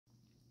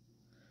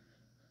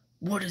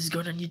What is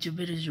going on YouTube?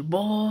 It is your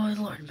boy,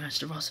 Lord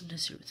Master of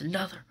Awesomeness here with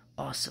another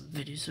awesome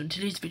video. So in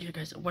today's video,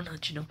 guys, I want to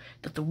let you know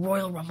that the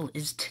Royal Rumble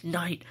is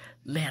tonight.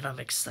 Man, I'm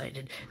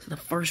excited. It's the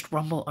first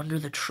Rumble under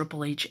the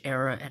Triple H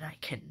era, and I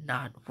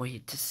cannot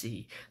wait to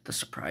see the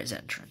surprise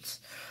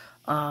entrance.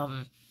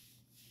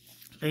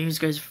 Anyways,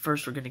 guys,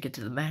 first we're going to get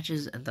to the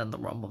matches and then the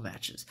Rumble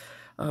matches.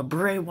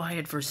 Bray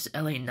Wyatt versus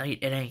LA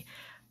Knight in a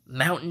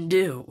Mountain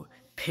Dew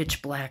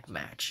pitch black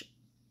match.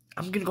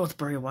 I'm going to go with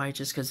Bray Wyatt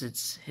just because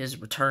it's his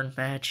return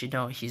match. You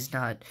know, he's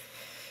not...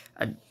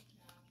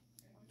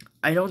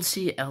 I don't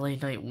see LA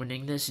Knight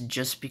winning this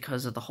just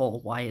because of the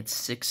whole Wyatt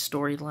 6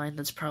 storyline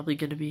that's probably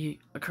going to be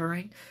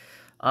occurring.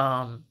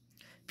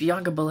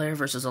 Bianca Belair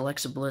versus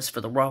Alexa Bliss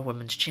for the Raw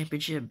Women's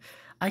Championship.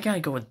 I gotta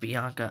go with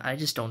Bianca. I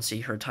just don't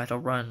see her title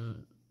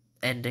run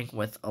ending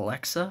with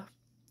Alexa.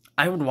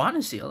 I would want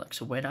to see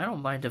Alexa win. I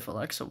don't mind if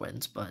Alexa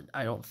wins, but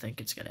I don't think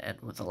it's going to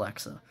end with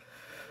Alexa.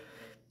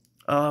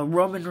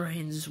 Roman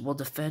Reigns will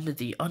defend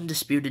the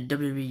undisputed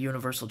WWE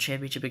Universal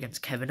Championship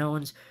against Kevin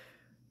Owens.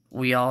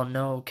 We all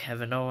know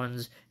Kevin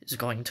Owens is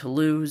going to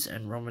lose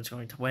and Roman's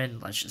going to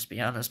win. Let's just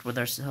be honest with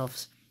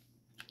ourselves.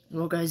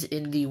 Well, guys,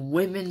 in the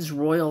Women's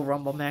Royal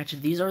Rumble match,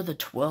 these are the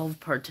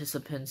 12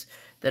 participants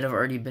that have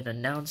already been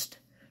announced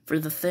for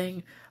the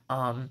thing.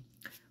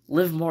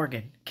 Liv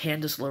Morgan,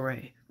 Candice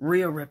LeRae,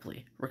 Rhea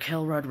Ripley,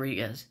 Raquel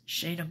Rodriguez,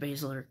 Shayna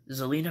Baszler,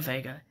 Zelina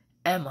Vega,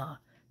 Emma,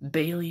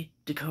 Bayley,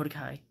 Dakota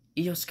Kai,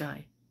 Io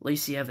Sky,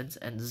 Lacey Evans,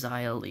 and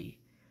Xia Li.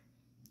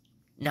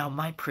 Now,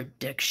 my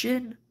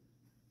prediction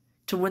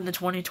to win the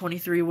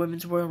 2023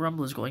 Women's Royal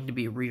Rumble is going to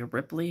be Rhea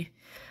Ripley.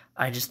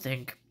 I just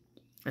think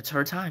it's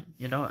her time,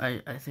 you know?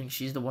 I think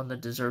she's the one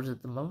that deserves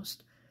it the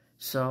most.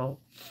 So,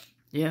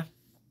 yeah.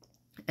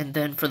 And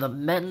then for the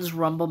Men's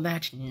Rumble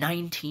match,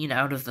 19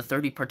 out of the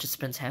 30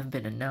 participants have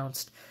been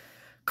announced.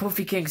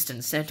 Kofi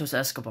Kingston, Santos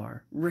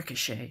Escobar,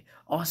 Ricochet,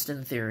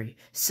 Austin Theory,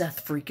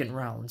 Seth freaking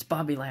Rollins,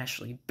 Bobby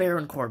Lashley,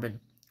 Baron Corbin,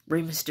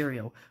 Rey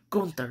Mysterio,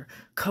 Gunther,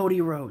 Cody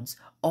Rhodes,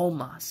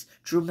 Omos,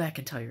 Drew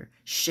McIntyre,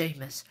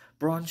 Sheamus,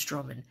 Braun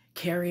Strowman,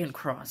 Karrion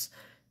Kross,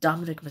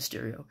 Dominic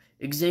Mysterio,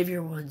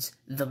 Xavier Woods,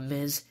 The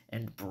Miz,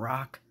 and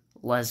Brock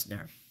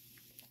Lesnar.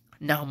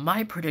 Now,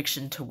 my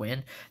prediction to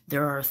win,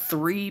 there are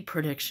 3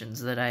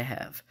 predictions that I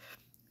have.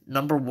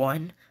 Number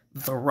 1,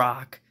 The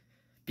Rock,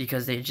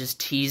 because they just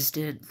teased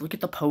it. Look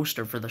at the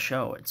poster for the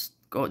show.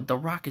 The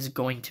Rock is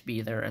going to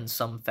be there in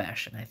some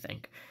fashion, I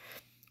think.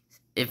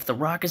 If The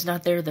Rock is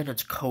not there, then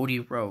it's Cody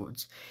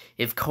Rhodes.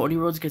 If Cody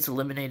Rhodes gets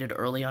eliminated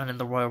early on in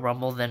the Royal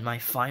Rumble, then my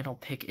final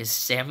pick is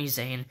Sami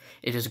Zayn.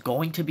 It is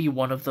going to be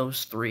one of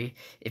those 3.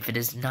 If it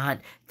is not,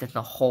 then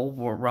the whole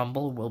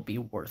Rumble will be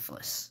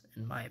worthless,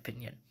 in my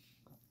opinion.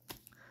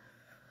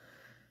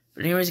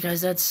 But anyways,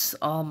 guys, that's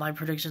all my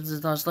predictions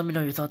and thoughts. Let me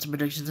know your thoughts and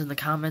predictions in the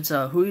comments.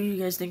 Who do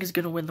you guys think is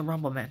going to win the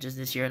Rumble matches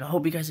this year? And I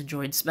hope you guys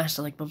enjoyed. Smash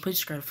the like button. Please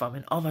subscribe to follow me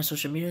on all my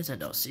social medias.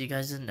 And I'll see you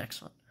guys in the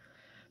next one.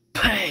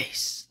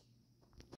 Peace!